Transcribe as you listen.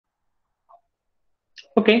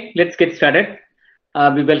Okay, let's get started.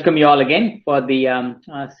 We welcome you all again for the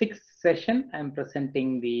sixth session. I'm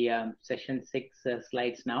presenting the session six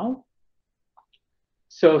slides now.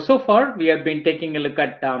 So far we have been taking a look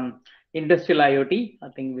at industrial IoT. I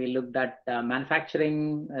think we looked at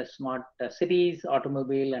manufacturing, smart cities,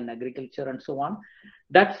 automobile, and agriculture, and so on.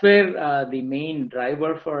 That's where the main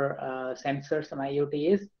driver for sensors and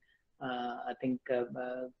IoT is. I think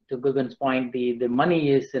to Guggen's point, the money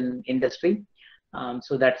is in industry.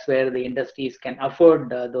 So that's where the industries can afford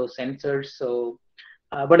those sensors.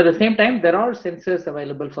 But at the same time, there are sensors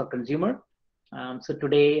available for consumer. So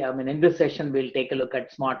today, I mean, in this session, we'll take a look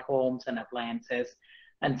at smart homes and appliances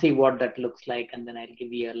and see what that looks like. And then I'll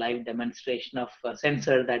give you a live demonstration of a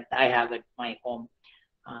sensor that I have at my home.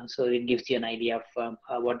 So it gives you an idea of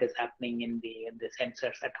what is happening in the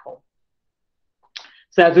sensors at home.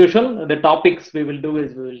 So as usual, the topics we will do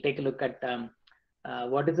is we will take a look at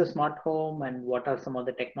what is a smart home and what are some of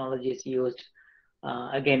the technologies used.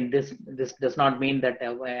 Again, this does not mean that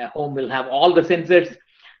a home will have all the sensors.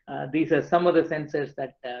 These are some of the sensors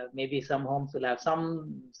that maybe some homes will have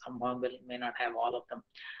some home may not have all of them.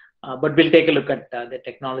 But we'll take a look at the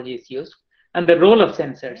technologies used and the role of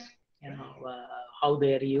sensors, how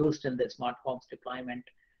they are used in the smart homes deployment.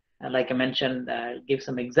 Like I mentioned, give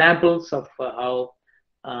some examples of how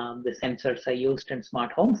the sensors are used in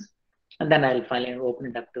smart homes. And then I'll finally open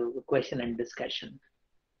it up to question and discussion.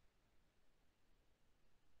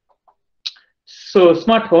 So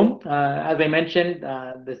smart home, as I mentioned,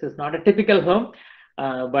 this is not a typical home,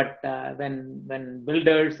 but when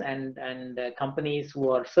builders and companies who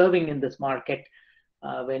are serving in this market,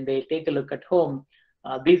 when they take a look at home,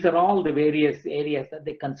 these are all the various areas that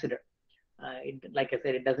they consider. Like I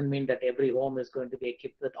said, it doesn't mean that every home is going to be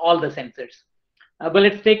equipped with all the sensors. But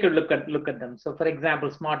let's take a look at them. So, for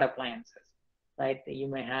example, smart appliances, right? You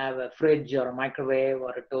may have a fridge or a microwave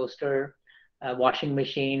or a toaster, a washing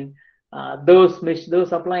machine. Those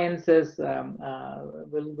appliances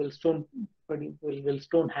will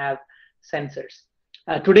soon have sensors.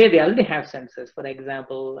 Today they already have sensors. For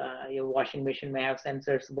example, your washing machine may have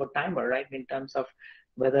sensors about timer, right? In terms of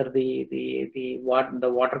whether the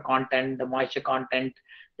water content, the moisture content,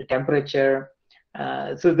 the temperature.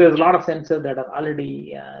 So there's a lot of sensors that are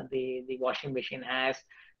already the washing machine has.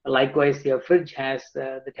 Likewise, your fridge has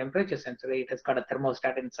the temperature sensor. It has got a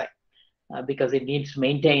thermostat inside because it needs to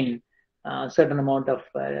maintain a certain amount of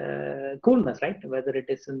coolness, right? Whether it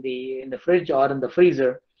is in the fridge or in the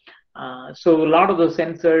freezer. So a lot of those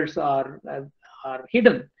sensors are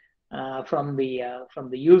hidden from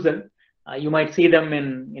the user. You might see them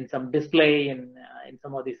in some display in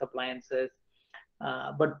some of these appliances.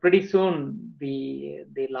 But pretty soon, the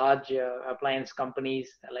large appliance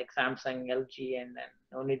companies like Samsung, LG, and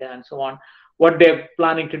Onida, and so on, what they're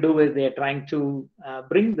planning to do is they're trying to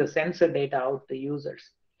bring the sensor data out to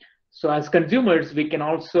users. So as consumers, we can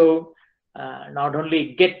also not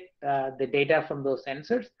only get the data from those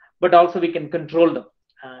sensors, but also we can control them.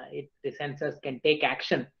 The sensors can take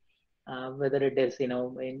action, whether it is in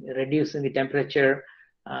reducing the temperature.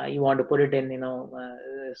 You want to put it in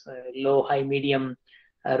low, high, medium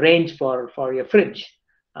range for your fridge.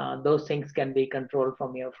 Those things can be controlled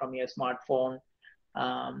from your smartphone.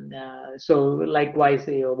 So likewise,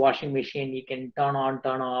 your washing machine, you can turn on,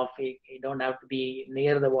 turn off. You don't have to be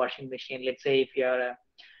near the washing machine. Let's say if you're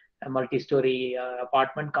a multi-story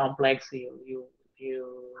apartment complex, you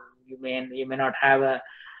may not have a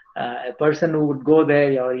person who would go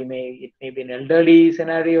there, or it may be an elderly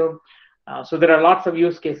scenario. So there are lots of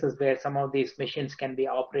use cases where some of these machines can be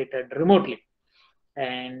operated remotely,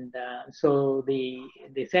 and so the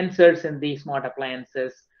sensors in these smart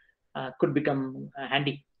appliances could become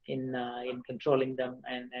handy in controlling them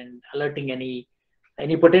and alerting any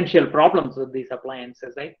potential problems with these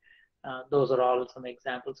appliances, right? Those are all some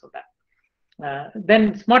examples of that.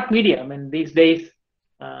 Then smart media. I mean, these days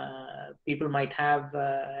people might have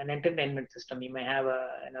an entertainment system. You may have a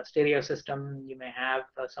stereo system. You may have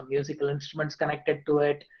some musical instruments connected to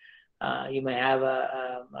it. You may have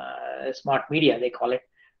a smart media, they call it.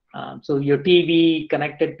 So your TV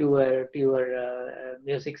connected to your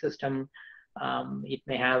music system. It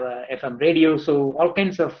may have a FM radio. So all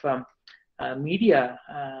kinds of media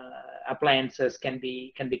appliances can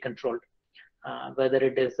be controlled, whether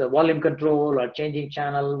it is a volume control or changing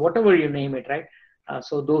channel, whatever you name it, right?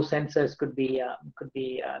 So those sensors could be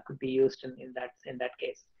used in that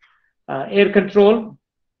case. Air control.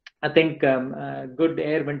 I think good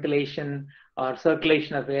air ventilation or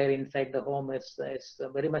circulation of air inside the home is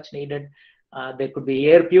very much needed. There could be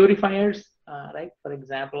air purifiers, right? For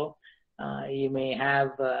example, you may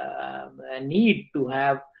have a need to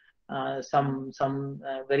have some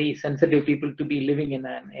very sensitive people to be living in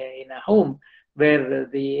a home where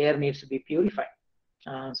the air needs to be purified.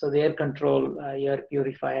 So the air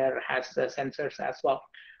purifier has sensors as well.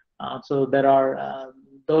 So there are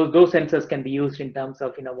those sensors can be used in terms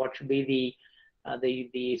of what should be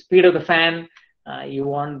the speed of the fan. You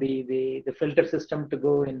want the filter system to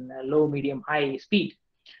go in low, medium, high speed,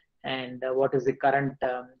 and what is the current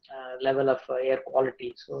level of air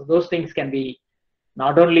quality. So those things can be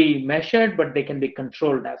not only measured, but they can be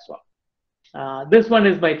controlled as well. This one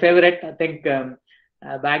is my favorite. I think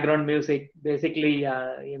background music. Basically,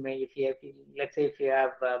 let's say if you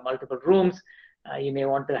have multiple rooms, you may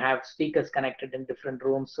want to have speakers connected in different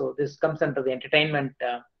rooms. So this comes under the entertainment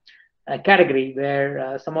category,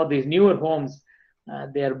 where some of these newer homes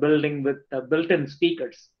they are building with built-in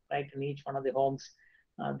speakers, right? In each one of the homes,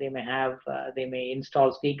 they may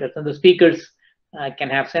install speakers, and the speakers can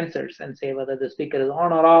have sensors and say whether the speaker is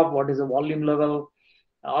on or off, what is the volume level.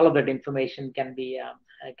 All of that information can be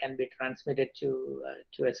transmitted to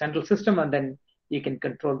a central system, and then you can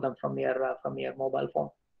control them from your mobile phone.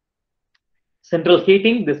 Central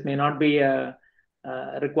heating, this may not be a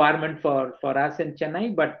requirement for us in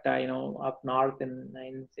Chennai, but up north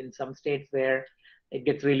in some states where it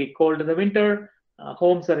gets really cold in the winter,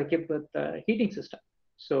 homes are equipped with a heating system.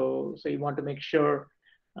 So you want to make sure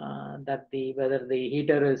that whether the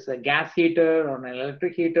heater is a gas heater or an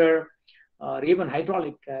electric heater, or even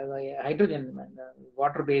hydraulic, hydrogen,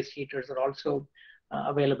 water-based heaters are also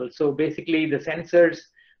available. So basically, the sensors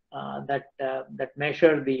that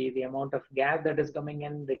measure the amount of gas that is coming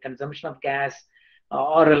in, the consumption of gas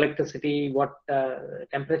or electricity, what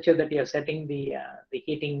temperature that you are setting the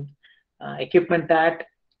heating equipment at,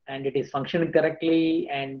 and it is functioning correctly,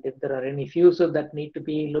 and if there are any fuses that need to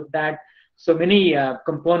be looked at. So many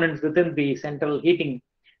components within the central heating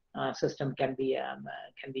system can be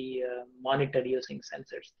monitored using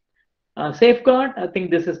sensors. Safeguard, I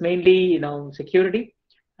think this is mainly security.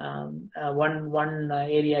 One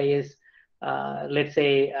area is let's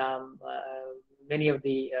say many of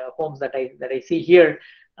the homes that I see here,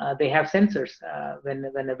 they have sensors.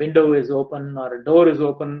 When a window is open or a door is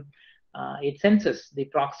open, it senses the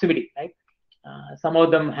proximity, right? Some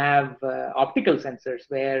of them have optical sensors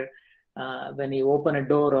where when you open a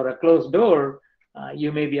door or a closed door,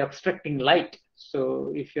 you may be obstructing light.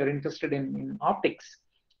 So if you're interested in optics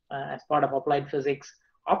as part of applied physics,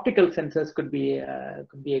 optical sensors could be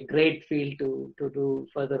a great field to do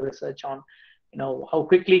further research on. How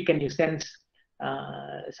quickly can you sense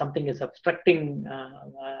something is obstructing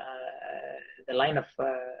the line of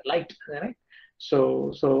light, right?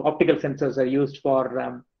 So optical sensors are used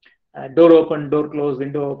for door open, door close,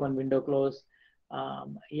 window open, window close.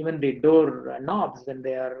 Even the door knobs, when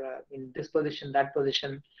they are in this position, that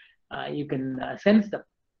position, you can sense them,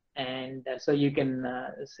 and so you can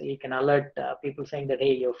alert people saying that,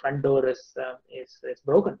 hey, your front door is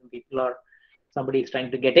broken. Somebody is trying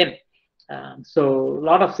to get in. So a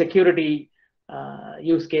lot of security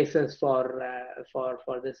use cases for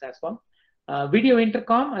this as well. Video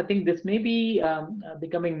intercom, I think this may be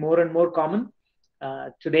becoming more and more common.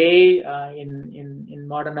 Today, in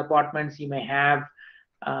modern apartments, you may have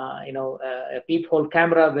a peephole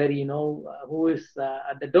camera where you know who is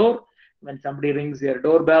at the door. When somebody rings your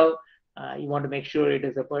doorbell, you want to make sure it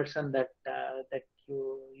is a person that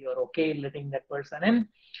you're okay letting that person in.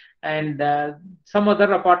 And some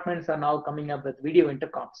other apartments are now coming up with video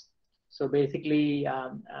intercoms. So basically,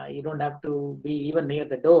 you don't have to be even near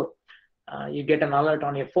the door. You get an alert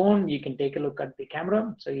on your phone. You can take a look at the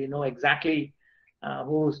camera, so you know exactly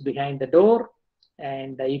who's behind the door,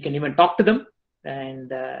 and you can even talk to them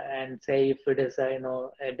and say if it is a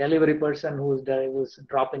delivery person who's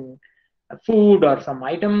dropping food or some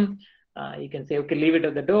item, you can say, okay, leave it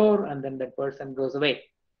at the door, and then that person goes away.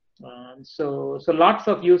 So lots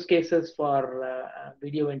of use cases for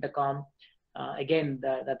video intercom. Again,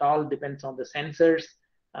 that all depends on the sensors.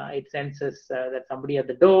 It senses that somebody at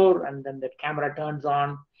the door, and then the camera turns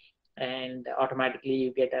on, and automatically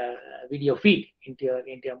you get a video feed into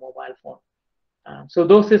your mobile phone. So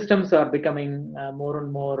those systems are becoming more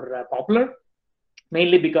and more popular,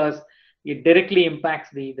 mainly because it directly impacts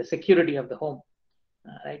the security of the home.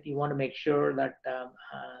 Right? You want to make sure that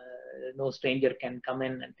no stranger can come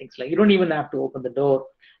in and things like. You don't even have to open the door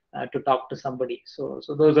to talk to somebody. So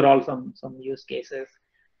those are all some use cases.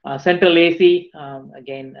 Central AC,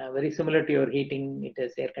 again, very similar to your heating. It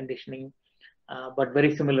is air conditioning, but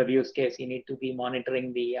very similar use case. You need to be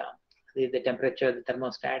monitoring the temperature, the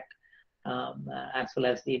thermostat, as well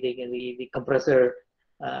as the compressor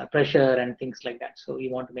pressure and things like that. So you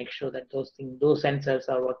want to make sure that those sensors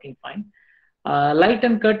are working fine. Light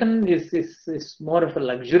and curtain is more of a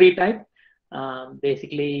luxury type.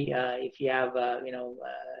 Basically, if you have a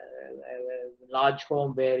large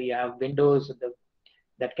home where you have windows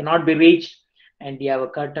that cannot be reached, and you have a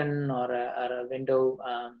curtain or a window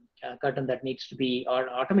curtain that needs to be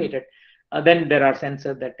automated, then there are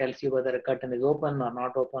sensors that tells you whether a curtain is open or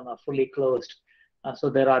not open or fully closed. So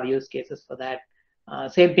there are use cases for that.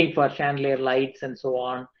 Same thing for chandelier lights and so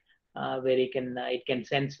on, where it can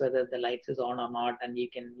sense whether the lights is on or not, and you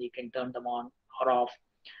can turn them on or off.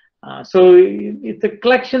 So it's a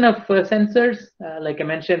collection of sensors. Like I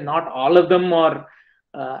mentioned, not all of them are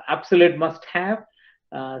absolute must have.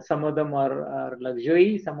 Some of them are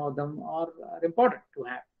luxury. Some of them are important to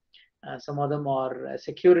have. Some of them are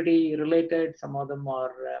security related. Some of them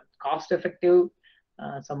are cost effective.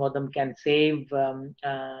 Some of them can save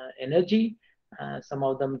energy. Some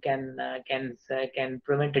of them can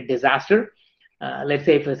prevent a disaster. Let's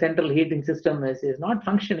say if a central heating system is not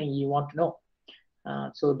functioning, you want to know.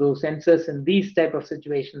 So those sensors in these type of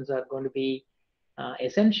situations are going to be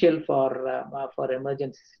essential for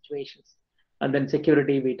emergency situations. And then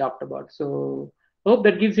security we talked about. So hope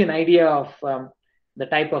that gives you an idea of the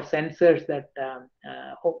type of sensors that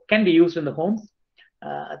can be used in the homes.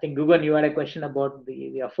 I think Gugan, you had a question about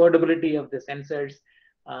the affordability of the sensors.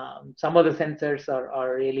 Some of the sensors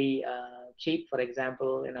are really cheap. For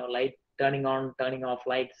example, light turning on, turning off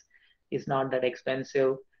lights is not that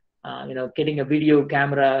expensive. Getting a video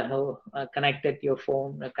camera connected to your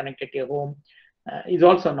phone, connected to your home, is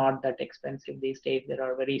also not that expensive these days. There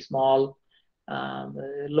are very small,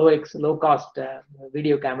 low cost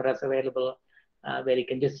video cameras available, where you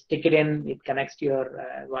can just stick it in. It connects to your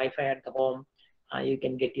Wi-Fi at the home. You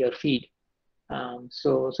can get your feed.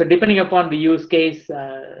 So depending upon the use case,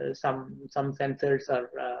 some sensors are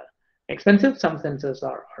expensive. Some sensors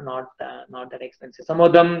are not that expensive. Some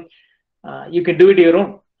of them you can do it your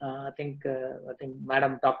own. I think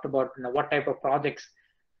Madam talked about what type of projects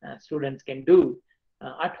students can do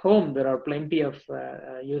at home. There are plenty of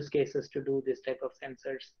use cases to do this type of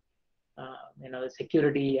sensors.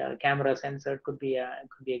 Security camera sensor could be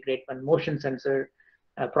a great one. Motion sensor,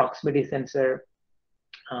 proximity sensor.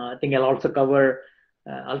 I think I'll also cover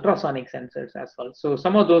ultrasonic sensors as well. So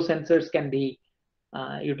some of those sensors can be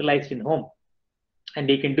utilized in home, and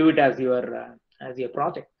you can do it as your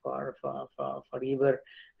project for either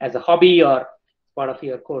as a hobby or part of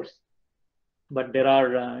your course. But there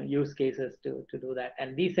are use cases to do that,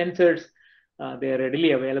 and these sensors they are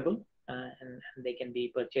readily available, and they can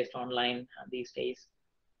be purchased online these days,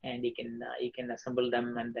 and you can assemble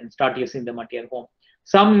them and then start using them at your home.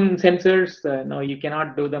 Some sensors, no, you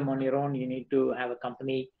cannot do them on your own. You need to have a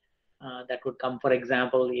company that would come. For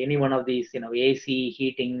example, any one of these, AC,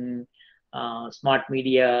 heating, smart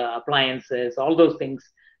media, appliances, all those things,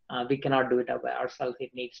 we cannot do it by ourselves.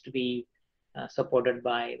 It needs to be supported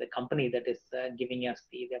by the company that is giving us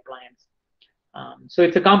the appliance. So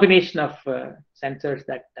it's a combination of sensors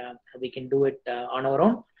that we can do it on our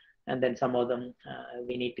own, and then some of them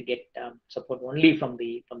we need to get support only from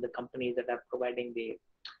the companies that are providing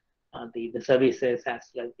the services as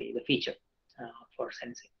well as the feature for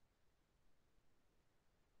sensing.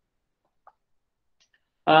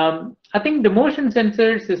 I think the motion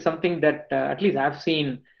sensors is something that at least I've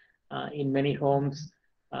seen in many homes,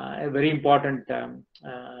 a very important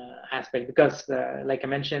aspect, because like I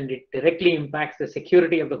mentioned, it directly impacts the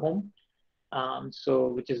security of the home. So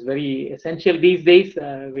which is very essential these days.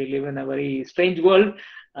 We live in a very strange world.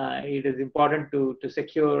 It is important to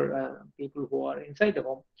secure people who are inside the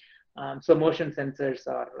home. So motion sensors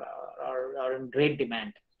are in great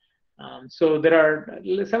demand. So there are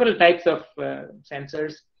several types of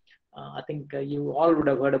sensors. I think you all would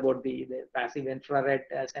have heard about the passive infrared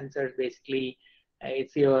sensors. Basically,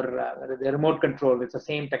 it's your the remote control. It's the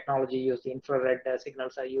same technology used. The infrared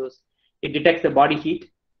signals are used. It detects the body heat,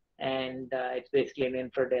 and it's basically an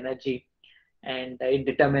infrared energy, and it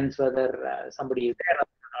determines whether somebody is there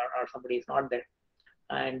or somebody is not there.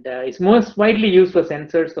 And it's most widely used for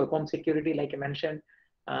sensors, so home security, like I mentioned.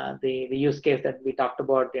 The use case that we talked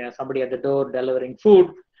about, somebody at the door delivering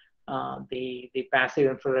food, the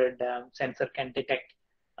passive infrared sensor can detect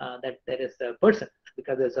that there is a person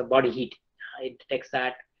because there's a body heat. It detects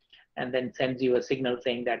that and then sends you a signal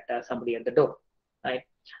saying that somebody at the door, right?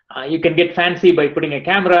 You can get fancy by putting a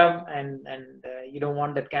camera, and you don't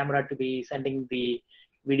want that camera to be sending the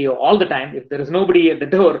video all the time. If there is nobody at the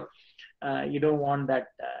door, you don't want that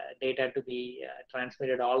data to be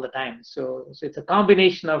transmitted all the time. So it's a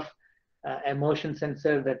combination of a motion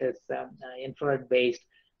sensor that is infrared based,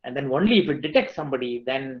 and then only if it detects somebody,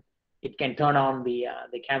 then it can turn on the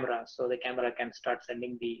camera, so the camera can start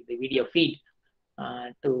sending the video feed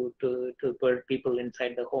to people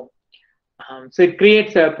inside the home. So it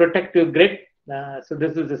creates a protective grid. So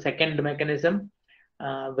this is the second mechanism,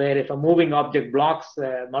 where if a moving object blocks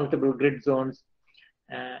multiple grid zones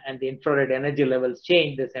and the infrared energy levels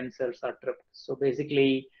change, the sensors are tripped. So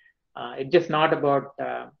basically, it's just not about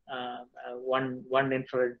one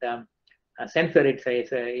infrared sensor.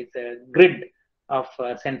 It's a grid of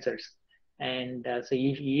sensors, and so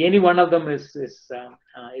if any one of them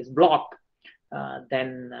is blocked,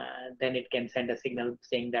 then it can send a signal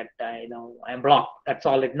saying that I'm blocked. That's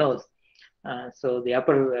all it knows. So the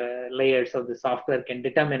upper layers of the software can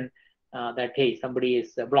determine that, hey, somebody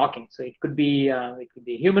is blocking. So it could be a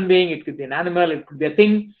human being, it could be an animal, it could be a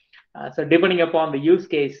thing. So depending upon the use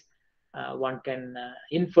case, one can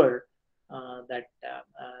infer that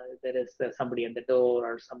there is somebody at the door,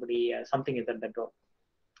 or something is at the door.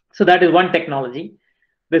 So that is one technology.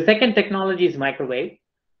 The second technology is microwave.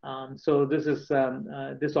 So this is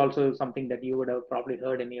this also something that you would have probably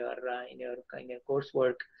heard in your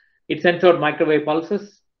coursework. It sends out microwave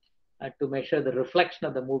pulses to measure the reflection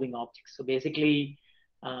of the moving objects. So basically,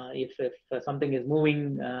 if something is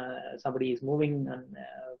moving, somebody is moving, and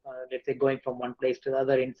let's say going from one place to the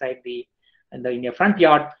other inside in your front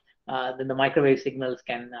yard, then the microwave signals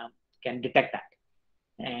can detect that.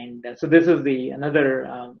 And so this is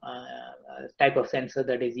another type of sensor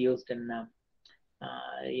that is used in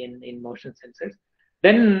motion sensors.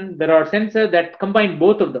 Then there are sensors that combine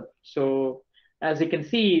both of them. So as you can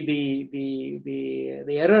see,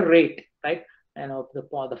 the error rate, right?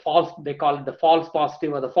 The false, they call it the false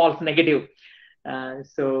positive or the false negative.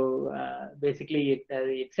 So basically,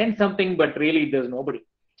 it sends something, but really there's nobody,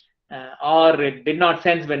 or it did not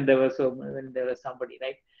sense when there was somebody,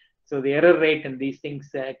 right? So the error rate and these things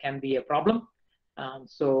can be a problem.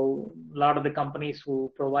 So a lot of the companies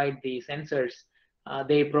who provide the sensors,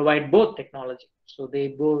 they provide both technology. So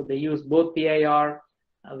they use both PIR,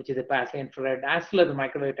 which is a passive infrared, as well as the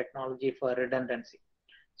microwave technology for redundancy.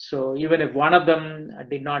 So even if one of them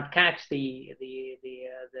did not catch the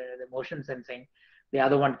motion sensing, the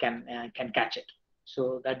other one can catch it.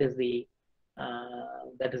 So that is the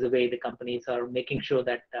way the companies are making sure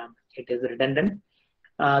that it is redundant.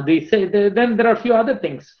 Then there are a few other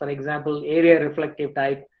things. For example, area reflective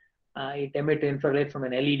type. It emits infrared from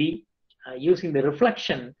an LED. Using the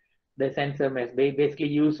reflection, the sensor must basically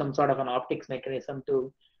use some sort of an optics mechanism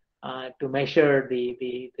to measure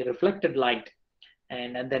the reflected light,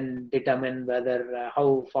 and then determine whether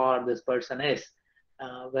how far this person is,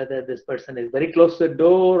 whether this person is very close to the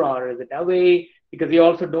door or is it away, because you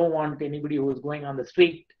also don't want anybody who is going on the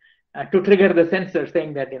street to trigger the sensor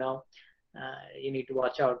saying that you need to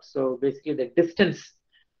watch out. So basically, the distance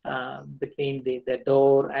between the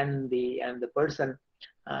door and the person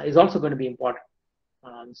is also going to be important.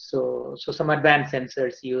 So some advanced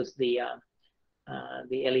sensors use the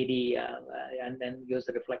LED and then use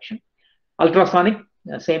the reflection. Ultrasonic,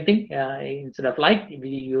 same thing. Instead of light, we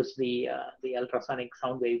use the ultrasonic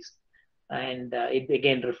sound waves, and it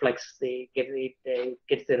again reflects it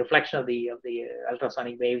gets the reflection of the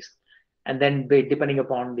ultrasonic waves. And then depending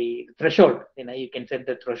upon the threshold, you can set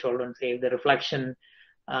the threshold and say if the reflection,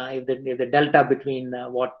 if the delta between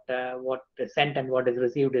what is sent and what is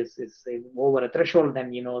received is over a threshold,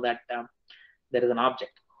 then you know that there is an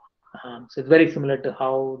object. So it's very similar to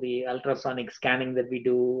how the ultrasonic scanning that we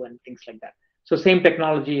do and things like that. So same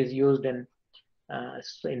technology is used in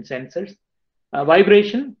sensors.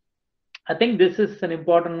 Vibration, I think this is an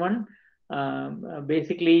important one.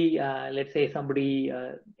 Basically, let's say somebody,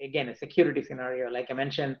 again, a security scenario, like I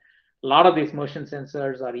mentioned, a lot of these motion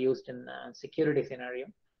sensors are used in security scenario.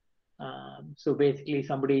 So basically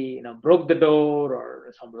somebody broke the door,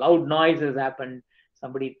 or some loud noise has happened,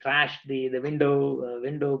 somebody trashed the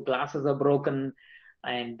window glasses are broken,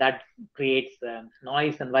 and that creates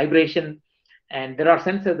noise and vibration, and there are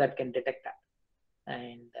sensors that can detect that.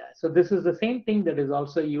 And so this is the same thing that is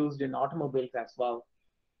also used in automobiles as well,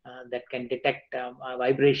 that can detect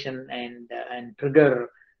vibration and trigger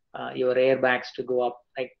your airbags to go up.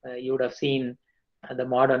 Like you would have seen, the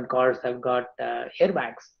modern cars have got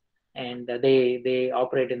airbags, and they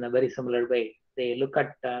operate in a very similar way. They look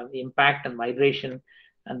at impact and vibration,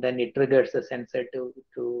 and then it triggers the sensor to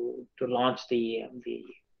launch the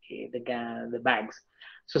bags.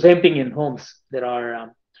 So same thing in homes. There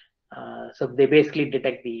are so they basically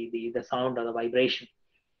detect the sound or the vibration.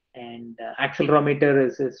 And accelerometer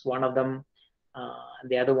is one of them.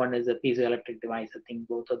 The other one is a piezoelectric device. I think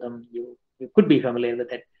both of them you could be familiar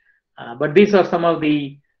with it. But these are some of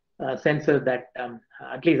the sensors that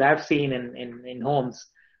at least I've seen in homes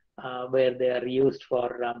where they are used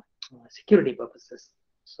for security purposes.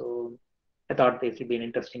 So I thought this would be an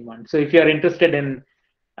interesting one. So if you are interested in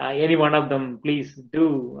any one of them, please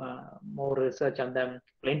do more research on them.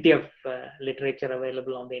 Plenty of literature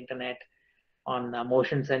available on the internet on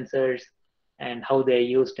motion sensors and how they're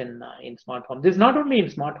used in smart homes. This is not only in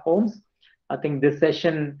smart homes. I think this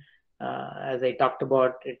session, as I talked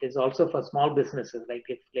about, it is also for small businesses. Like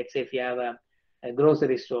if, let's say, if you have a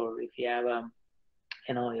grocery store, if you have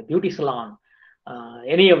a beauty salon,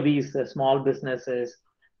 any of these small businesses,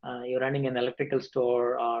 you're running an electrical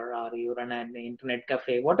store or you run an internet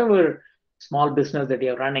cafe, whatever small business that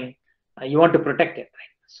you're running, you want to protect it,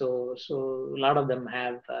 right? So a lot of them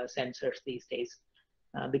have sensors these days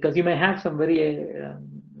because you may have some very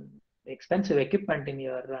expensive equipment in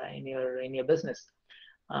your business.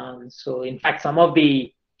 So in fact, some of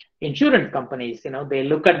the insurance companies, they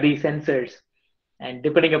look at these sensors, and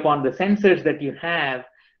depending upon the sensors that you have,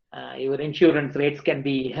 your insurance rates can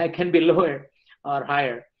be lower or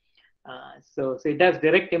higher. So it has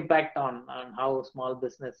direct impact on how small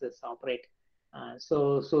businesses operate.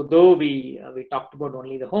 So though we talked about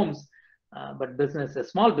only the homes, but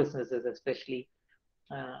small businesses especially,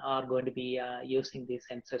 are going to be using these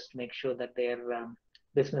sensors to make sure that their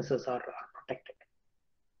businesses are protected.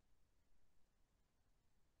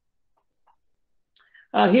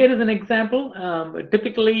 Here is an example.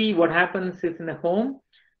 Typically, what happens is in a home,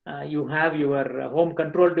 you have your home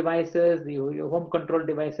control devices. Your home control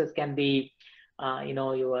devices can be,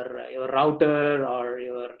 your router or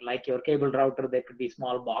your cable router. There could be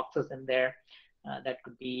small boxes in there that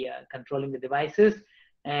could be controlling the devices.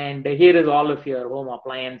 And here is all of your home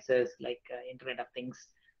appliances like Internet of Things.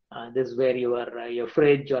 This is where your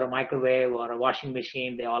fridge or a microwave or a washing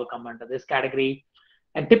machine, they all come under this category.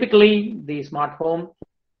 And typically, the smart home,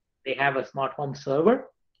 they have a smart home server.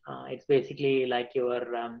 It's basically like your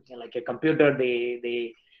computer.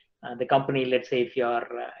 The company, let's say if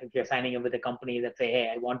you're signing up with a company that say,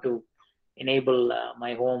 hey, I want to enable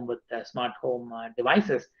my home with smart home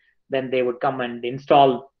devices, then they would come and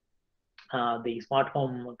install the smart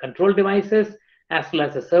home control devices as well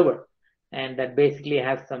as a server, and that basically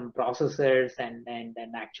has some processors and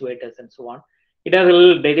actuators and so on. It has a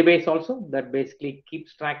little database also that basically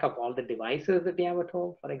keeps track of all the devices that you have at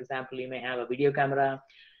home. For example, you may have a video camera,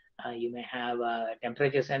 you may have a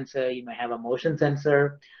temperature sensor, you may have a motion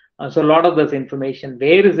sensor. So a lot of this information,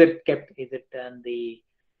 where is it kept? Is it in the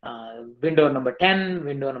window number 10,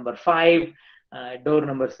 window number 5, door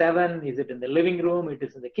number 7? Is it in the living room? It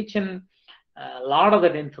is in the kitchen. A lot of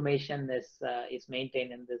that information is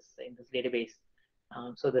maintained in this database.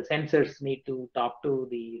 So the sensors need to talk to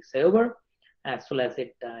the server as well as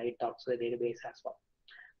it talks to the database as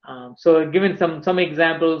well. So given some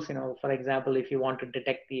examples, for example, if you want to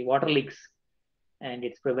detect the water leaks and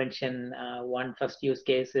its prevention, one first use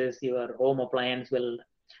case is your home appliance will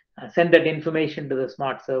send that information to the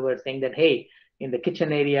smart server saying that, hey, in the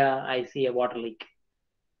kitchen area, I see a water leak.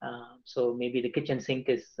 So maybe the kitchen sink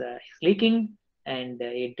is leaking, and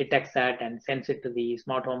it detects that and sends it to the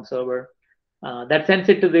smart home server. That sends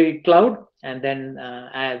it to the cloud, and then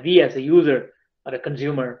we as a user or a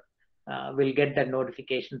consumer will get that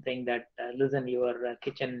notification saying that, listen, your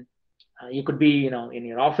kitchen, you could be in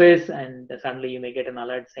your office, and suddenly you may get an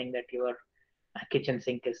alert saying that your kitchen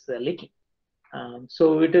sink is leaking.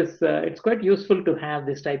 So it's quite useful to have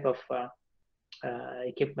this type of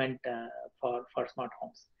equipment for smart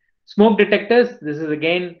homes. Smoke detectors, this is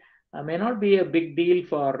again may not be a big deal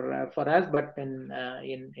for us, but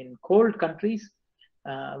in cold countries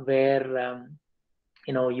where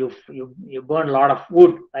you burn a lot of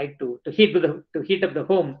wood, right, to heat up the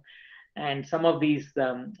home, and some of these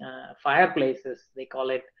fireplaces, they call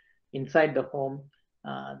it, inside the home,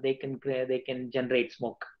 they can generate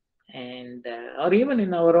smoke, and or even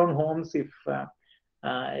in our own homes,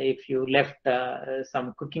 if you left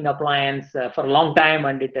some cooking appliance for a long time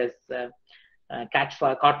and it has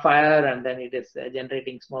caught fire, and then it is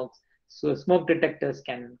generating smoke. So smoke detectors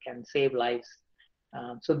can save lives.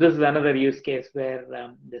 So this is another use case where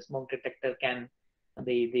the smoke detector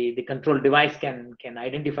the control device can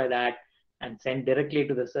identify that and send directly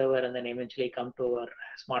to the server, and then eventually come to our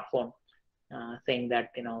smartphone saying that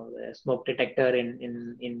the smoke detector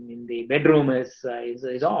in the bedroom is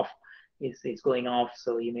off, is going off.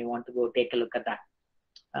 So you may want to go take a look at that.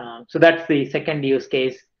 So that's the second use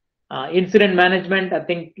case. Incident management, I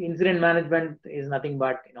think incident management is nothing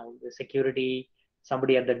but the security,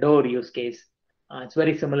 somebody at the door use case. It's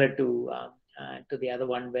very similar to the other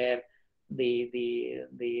one where the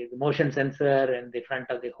motion sensor in the front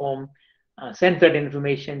of the home sends that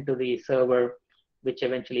information to the server, which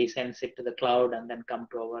eventually sends it to the cloud and then come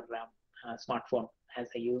to our smartphone as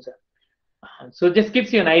a user. So just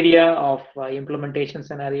gives you an idea of implementation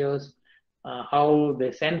scenarios, how the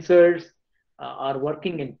sensors are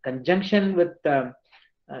working in conjunction with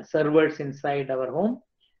servers inside our home,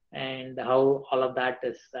 and how all of that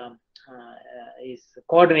is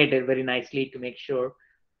coordinated very nicely to make sure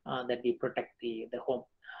that we protect the home,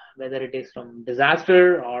 whether it is from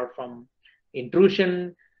disaster or from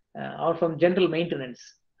intrusion or from general maintenance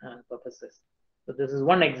purposes. So this is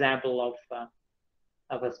one example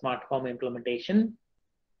of a smart home implementation.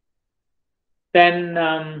 Then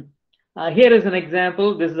here is an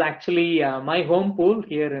example. This is actually my home pool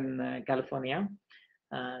here in California.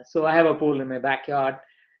 So I have a pool in my backyard,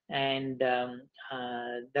 and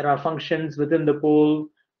there are functions within the pool,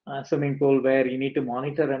 swimming pool, where you need to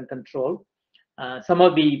monitor and control. Some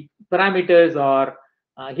of the parameters are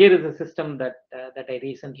here is a system that I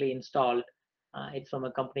recently installed. It's from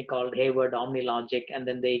a company called Hayward OmniLogic, and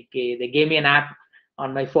then they gave me an app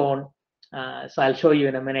on my phone. So I'll show you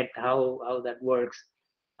in a minute how that works.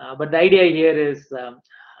 But the idea here is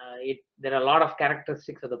there are a lot of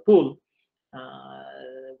characteristics of the pool.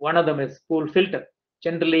 One of them is pool filter.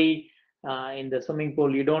 Generally, in the swimming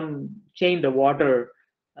pool, you don't change the water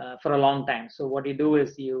for a long time. So what you do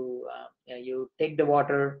is you take the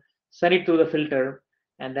water, send it through the filter,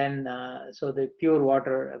 and then so the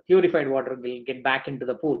purified water will get back into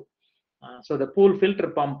the pool. So the pool filter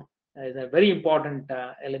pump is a very important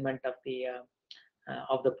element of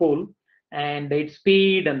the pool, and its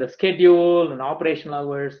speed and the schedule and operational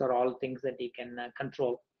hours are all things that you can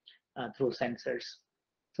control through sensors.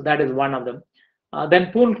 So that is one of them.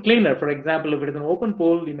 Then pool cleaner, for example, if it is an open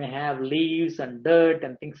pool, you may have leaves and dirt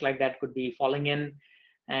and things like that could be falling in.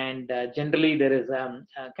 And generally there is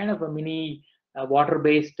kind of a mini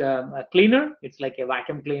water-based cleaner. It's like a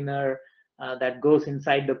vacuum cleaner that goes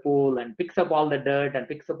inside the pool and picks up all the dirt and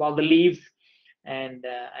picks up all the leaves, and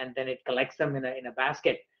then it collects them in a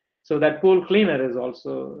basket. So that pool cleaner is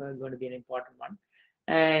also going to be an important one.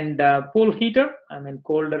 And pool heater, I mean,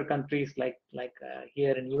 colder countries like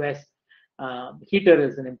here in US, heater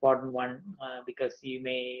is an important one because you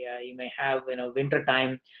may have winter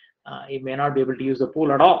time, you may not be able to use the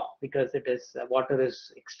pool at all because it is water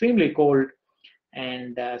is extremely cold,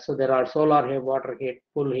 and so there are solar water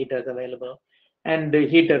pool heaters available. And the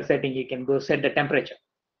heater setting, you can go set the temperature.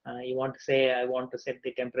 You want to say, I want to set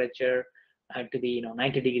the temperature to be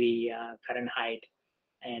 90 degree Fahrenheit,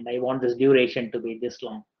 and I want this duration to be this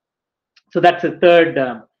long. So that's the third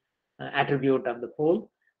attribute of the pool.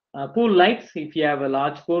 Pool lights, if you have a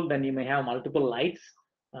large pool, then you may have multiple lights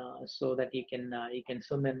so that you can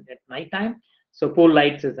swim in at night time. So pool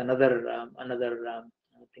lights is another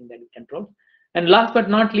thing that you control. And last but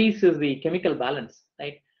not least is the chemical balance,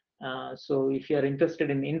 right? So if you are interested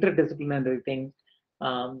in interdisciplinary things,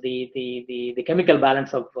 the chemical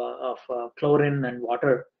balance of chlorine and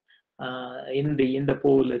water in the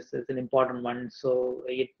pool is an important one. So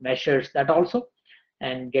it measures that also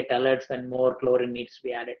and get alerts when more chlorine needs to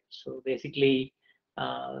be added. So basically,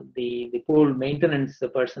 the pool maintenance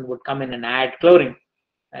person would come in and add chlorine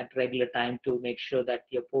at regular time to make sure that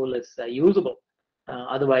your pool is usable.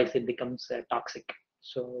 Otherwise, it becomes toxic.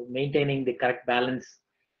 So maintaining the correct balance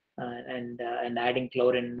and adding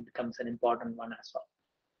chlorine becomes an important one as well.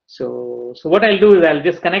 So what I'll do is I'll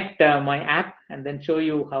just connect my app and then show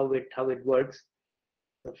you how it works.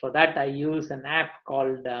 So for that, I use an app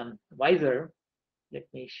called Visor. Let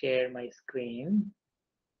me share my screen.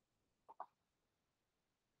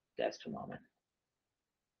 Just a moment.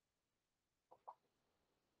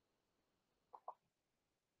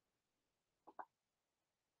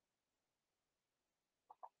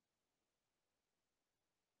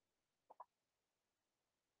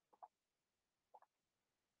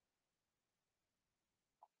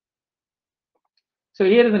 So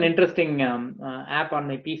here is an interesting app on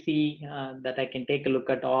my PC that I can take a look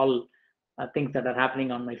at all things that are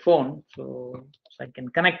happening on my phone. So I can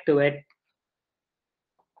connect to it.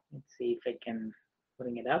 Let's see if I can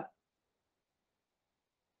bring it up.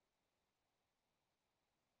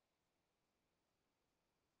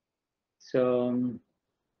 So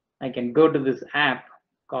I can go to this app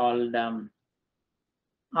called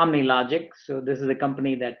OmniLogic. So this is a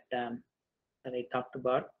company that I talked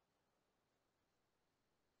about.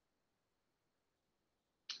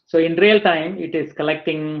 So in real time, it is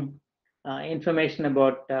collecting information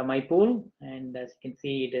about my pool, and as you can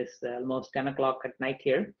see, it is almost 10 o'clock at night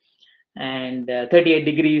here, and 38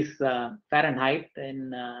 degrees Fahrenheit,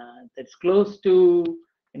 and it's close to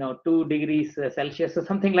 2 degrees Celsius or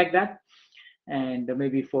something like that, and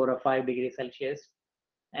maybe 4 or 5 degrees Celsius.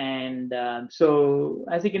 And so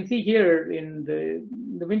as you can see here in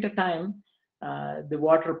the winter time, the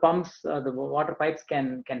water pumps, the water pipes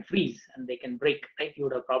can freeze and they can break. Right? You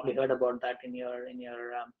would have probably heard about that in your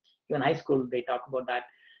even high school. They talk about that.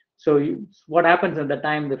 So what happens at the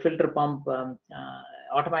time the filter pump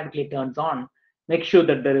automatically turns on, make sure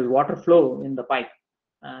that there is water flow in the pipe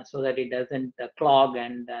so that it doesn't clog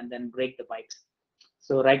and then break the pipes.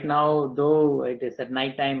 So right now, though it is at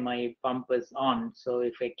night time, my pump is on. So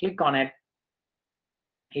if I click on it,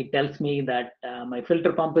 it tells me that my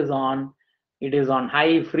filter pump is on. It is on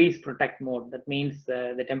high freeze protect mode. That means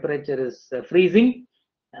the temperature is freezing,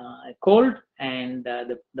 cold, and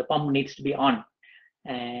the pump needs to be on.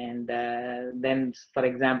 And then, for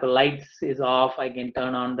example, lights is off. I can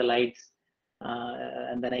turn on the lights,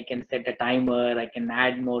 and then I can set a timer. I can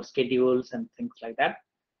add more schedules and things like that.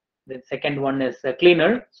 The second one is a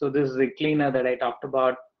cleaner. So this is a cleaner that I talked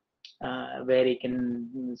about, where you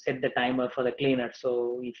can set the timer for the cleaner.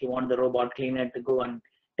 So if you want the robot cleaner to go and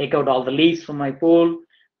take out all the leaves from my pool,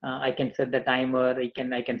 I can set the timer. I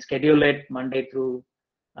can schedule it Monday through,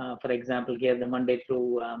 for example, here the Monday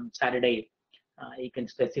through Saturday. You can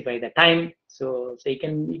specify the time. So you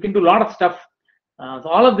can do a lot of stuff. So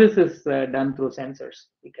all of this is done through sensors,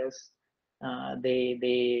 because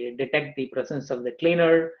they detect the presence of the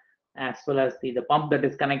cleaner, as well as the pump that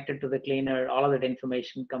is connected to the cleaner. All of that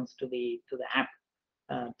information comes to the app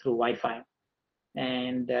through Wi-Fi.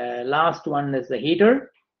 And last one is the heater,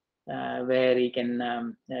 where you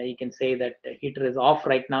can say that the heater is off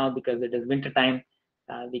right now because it is winter time.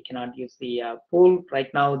 We cannot use the pool right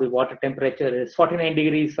now. The water temperature is 49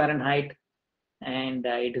 degrees Fahrenheit, and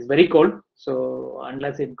it is very cold. So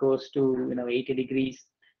unless it goes to 80 degrees,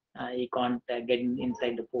 you can't get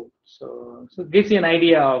inside the pool. So it gives you an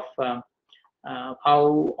idea of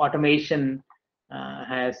how automation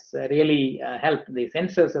has really helped. The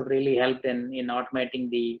sensors have really helped in automating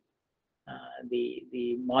the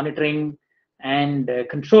monitoring and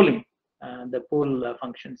controlling the pool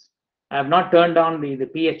functions. I have not turned on the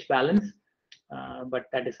pH balance, but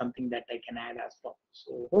that is something that I can add as well.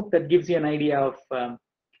 So hope that gives you an idea of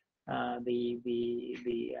the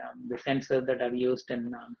sensor that I've used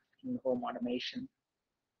in home automation.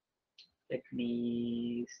 Let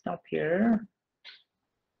me stop here.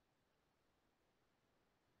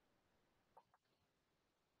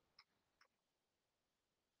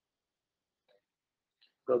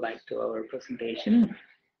 Go back to our presentation.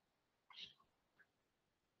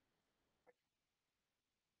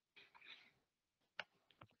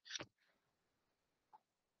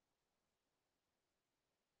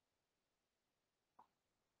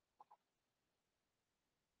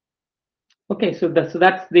 Okay, so that's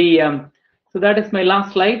the so that is my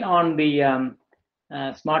last slide on the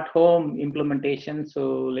smart home implementation.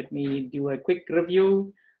 So let me do a quick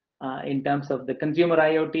review in terms of the consumer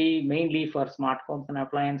IoT, mainly for smart homes and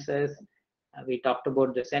appliances. We talked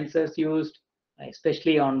about the sensors used,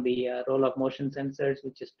 especially on the roll of motion sensors,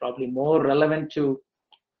 which is probably more relevant to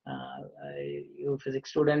you physics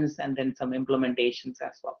students, and then some implementations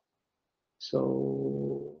as well.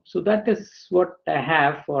 So that is what I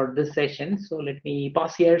have for this session. So let me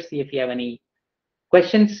pause here, see if you have any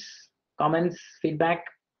questions, comments, feedback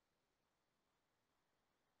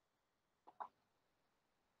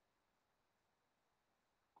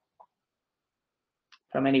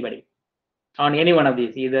from anybody on any one of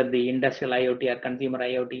these, either the industrial IoT or consumer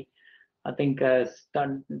IoT. I think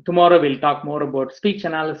tomorrow we'll talk more about speech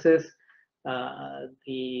analysis.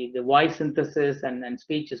 The voice synthesis and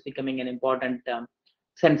speech is becoming an important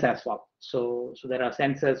sense as well. So there are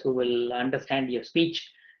sensors who will understand your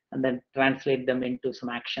speech and then translate them into some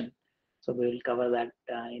action. So we will cover that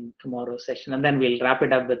in tomorrow's session, and then we'll wrap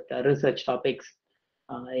it up with research topics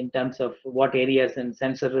in terms of what areas in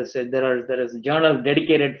sensor research. There is a journal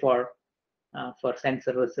dedicated for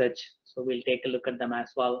sensor research. So we'll take a look at them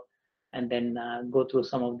as well, and then go through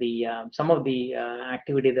some of the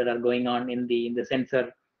activities that are going on in the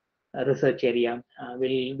sensor research area.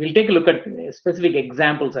 We'll take a look at specific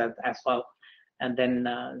examples as well, and then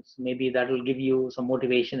maybe that will give you some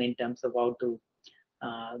motivation in terms of how to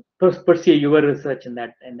pursue your research in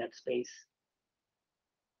that space.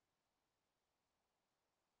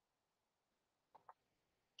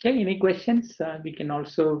 Okay, any questions? We can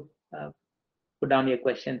also put down your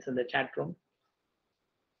questions in the chat room.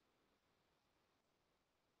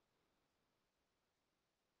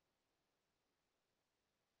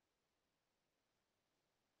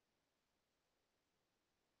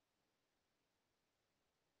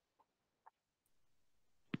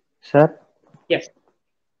 Sir? Yes.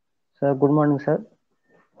 Sir, good morning, sir.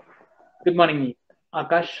 Good morning,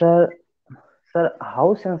 Akash. Sir,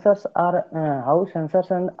 how sensors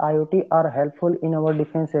and IoT are helpful in our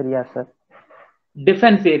defense area, sir?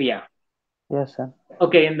 Defense area. Yes, sir.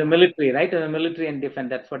 Okay, in the military, right? In the military and defense,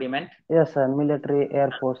 that's what you meant? Yes, sir. Military,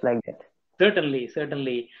 Air Force, like that. Certainly,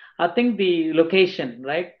 certainly. I think the location,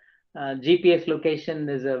 right? GPS location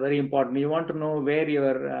is very important. You want to know where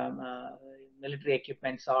your military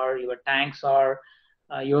equipments are, your tanks are,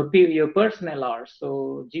 your personnel are.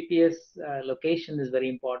 So GPS location is very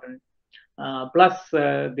important. Plus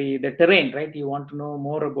the terrain, right? You want to know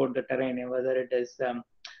more about the terrain, whether it is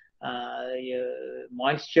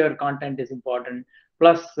moisture content is important.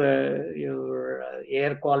 Plus your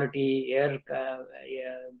air quality,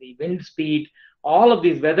 the wind speed, all of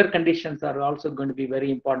these weather conditions are also going to be very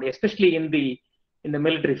important, especially in the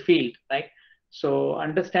military field, right? So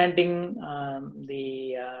understanding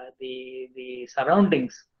the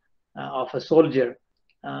surroundings of a soldier,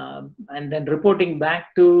 and then reporting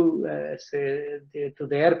back to to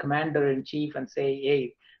their commander in chief and say,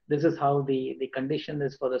 hey, this is how the condition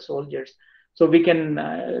is for the soldiers. So we can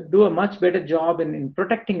do a much better job in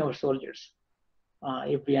protecting our soldiers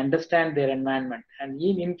if we understand their environment, and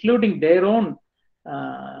including their own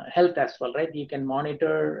health as well, right? You can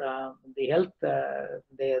monitor the health,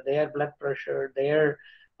 their blood pressure, their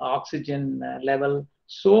oxygen level.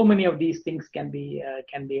 So many of these things can be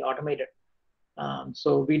automated.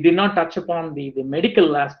 So we did not touch upon the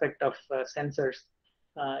medical aspect of sensors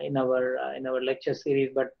in our lecture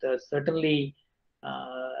series, but certainly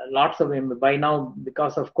lots of them. By now,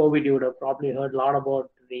 because of COVID, you would have probably heard a lot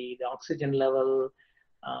about the oxygen level,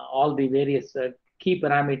 all the various key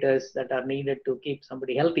parameters that are needed to keep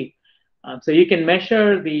somebody healthy. So you can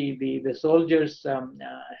measure the soldiers'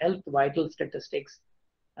 health vital statistics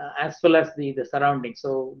as well as the surroundings.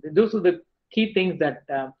 So those are the key things that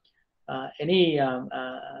any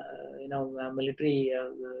military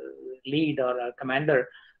lead or commander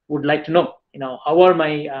would like to know. How are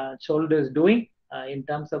my soldiers doing in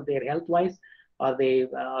terms of their health wise? Are they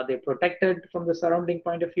protected from the surrounding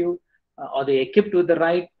point of view? Are they equipped with the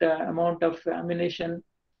right amount of ammunition?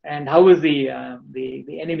 And how is the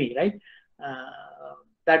enemy, right?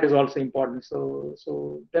 That is also important.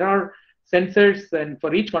 So there are sensors, and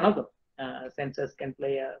for each one of them, sensors can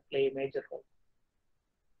play a major role.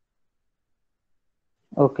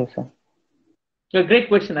 Okay, sir. A great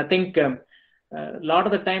question. I think a lot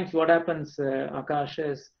of the times what happens, Akash,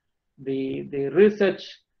 is the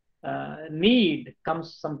research need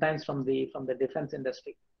comes sometimes from the defense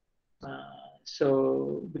industry.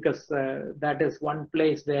 So because that is one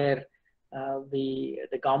place where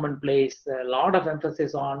the government places a lot of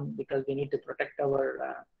emphasis on, because we need to protect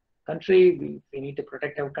our country. We need to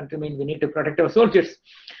protect our country means we need to protect our soldiers.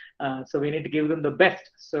 So we need to give them the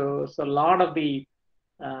best. So a lot of the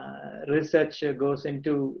research goes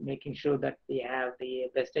into making sure that we have the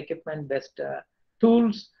best equipment, best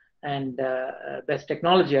tools, and best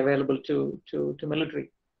technology available to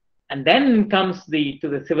military. And then comes to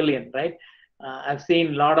the civilian, right? I've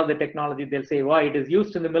seen a lot of the technology. They'll say, "Why it is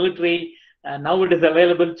used in the military, now it is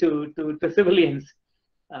available to civilians."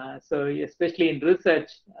 So especially in research,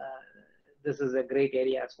 this is a great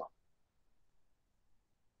area as well.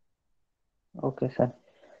 Okay, sir.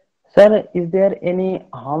 Sir, is there any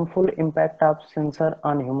harmful impact of sensor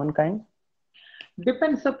on humankind?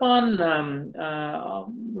 Depends upon,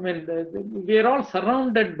 we are all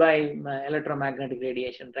surrounded by electromagnetic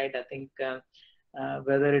radiation, right? I think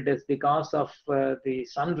whether it is because of the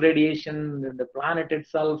sun's radiation, the planet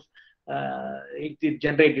itself, it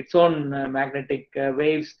generates its own magnetic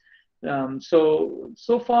waves.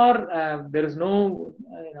 So far, there is no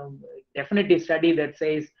definitive study that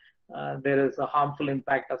says there is a harmful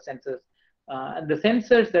impact of sensors. And the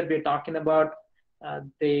sensors that we're talking about,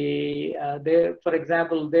 for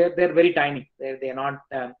example, they're very tiny. They're not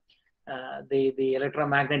the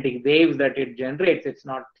electromagnetic waves that it generates. It's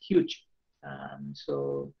not huge.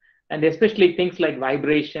 And especially things like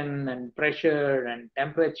vibration and pressure and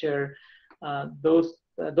temperature, those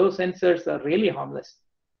sensors are really harmless.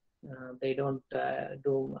 They don't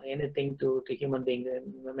do anything to human beings.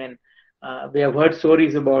 I mean, we have heard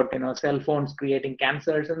stories about cell phones creating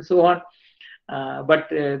cancers and so on. But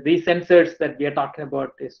these sensors that we are talking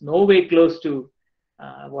about is no way close to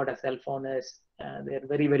what a cell phone is. They're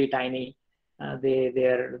very, very tiny.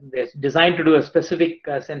 They're designed to do a specific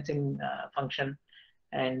sensing function,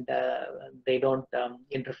 and they don't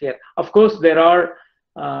interfere. Of course, there are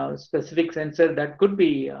specific sensors that could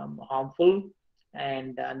be harmful,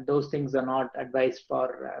 and those things are not advised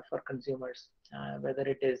for consumers. Whether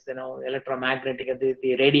it is electromagnetic,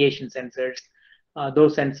 the radiation sensors.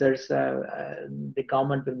 Those sensors, the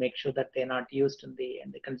government will make sure that they're not used in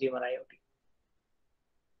the consumer IoT.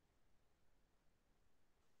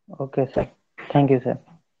 Okay, sir. Thank you, sir.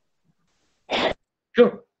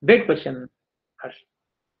 Sure. Great question, Harsh.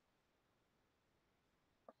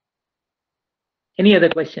 Any other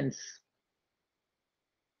questions?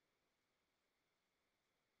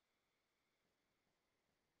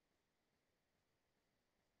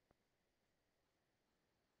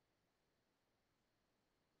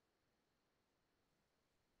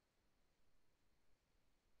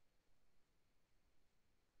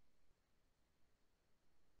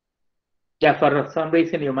 Yeah, for some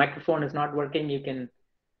reason your microphone is not working, you can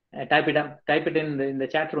type it in the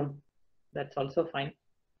chat room. That's also fine.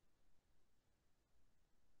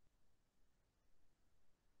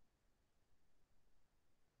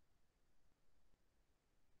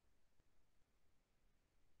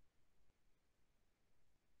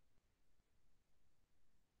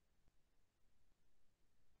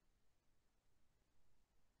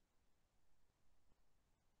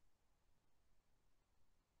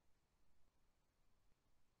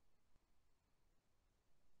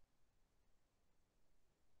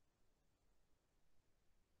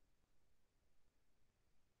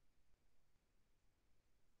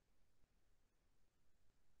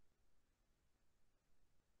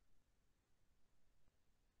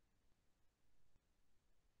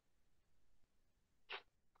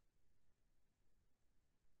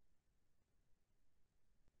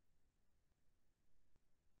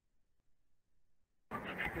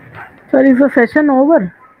 Sir, is the session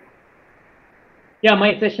over? Yeah,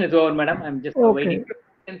 my session is over, madam. I'm just waiting Okay. for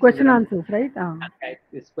questions. Question answers, right? Okay.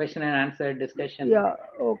 This question and answer discussion. Yeah,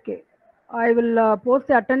 okay. I will post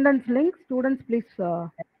the attendance link. Students, please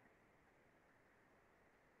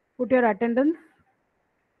put your attendance.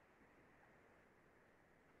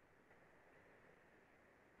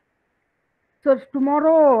 So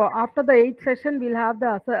tomorrow, after the 8th session, we'll have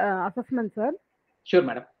the assessment, sir. Sure,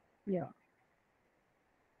 madam. Yeah.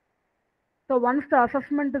 So once the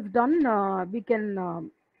assessment is done, we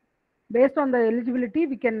can, based on the eligibility,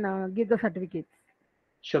 we can give the certificates.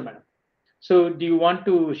 Sure, madam. So do you want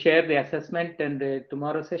to share the assessment and the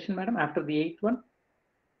tomorrow session, madam, after the 8th one?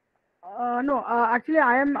 No, actually,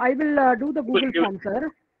 I will do the Google form,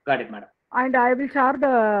 sir. Got it, madam. And I will share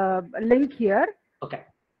the link here. Okay.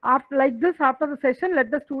 After the session,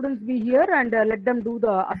 let the students be here and let them do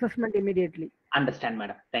the assessment immediately. Understand,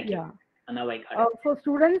 madam. Thank you. Yeah. Now I got it. So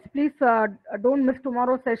students, please don't miss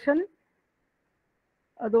tomorrow's session.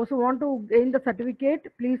 Those who want to gain the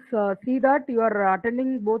certificate, please see that you are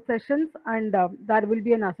attending both sessions and there will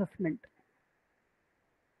be an assessment.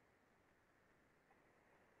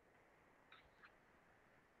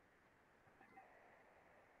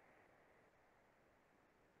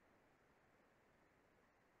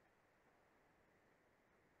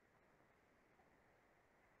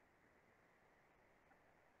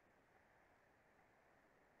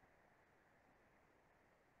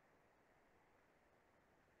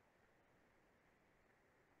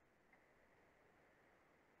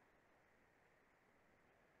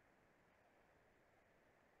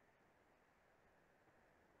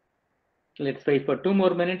 Let's wait for 2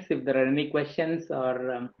 more minutes. If there are any questions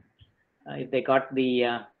or if they got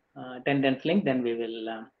the attendance link, then we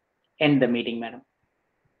will end the meeting, madam.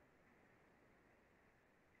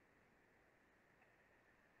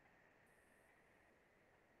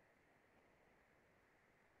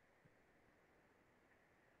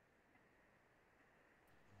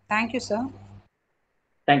 Thank you, sir.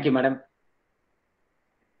 Thank you, madam.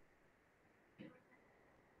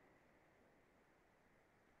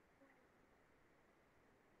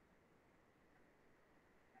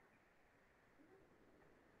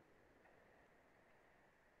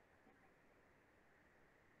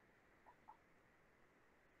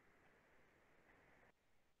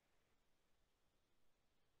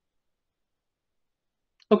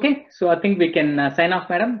 Okay, so I think we can sign off,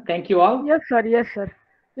 madam. Thank you all. Yes, sir. Yes, sir.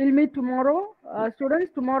 We'll meet tomorrow.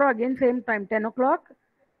 Students, tomorrow again, same time, 10 o'clock.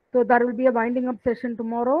 So there will be a winding up session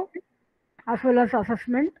tomorrow as well as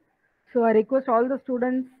assessment. So I request all the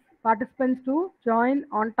students, participants to join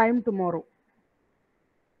on time tomorrow.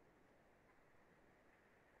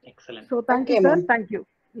 Excellent. So thank you, sir. Thank you.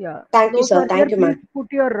 Yeah. Thank you, Those sir. are Thank here, you, ma'am. please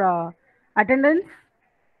put your attendance.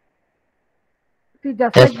 See,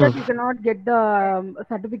 just Yes, like ma'am. that, you cannot get the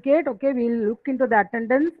certificate. Okay, we'll look into the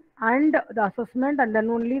attendance and the assessment, and then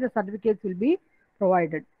only the certificates will be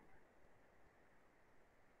provided.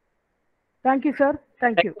 Thank you, sir.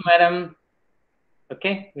 Thank you, madam.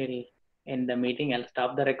 Okay, we'll end the meeting. I'll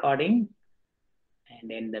stop the recording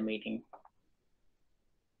and end the meeting.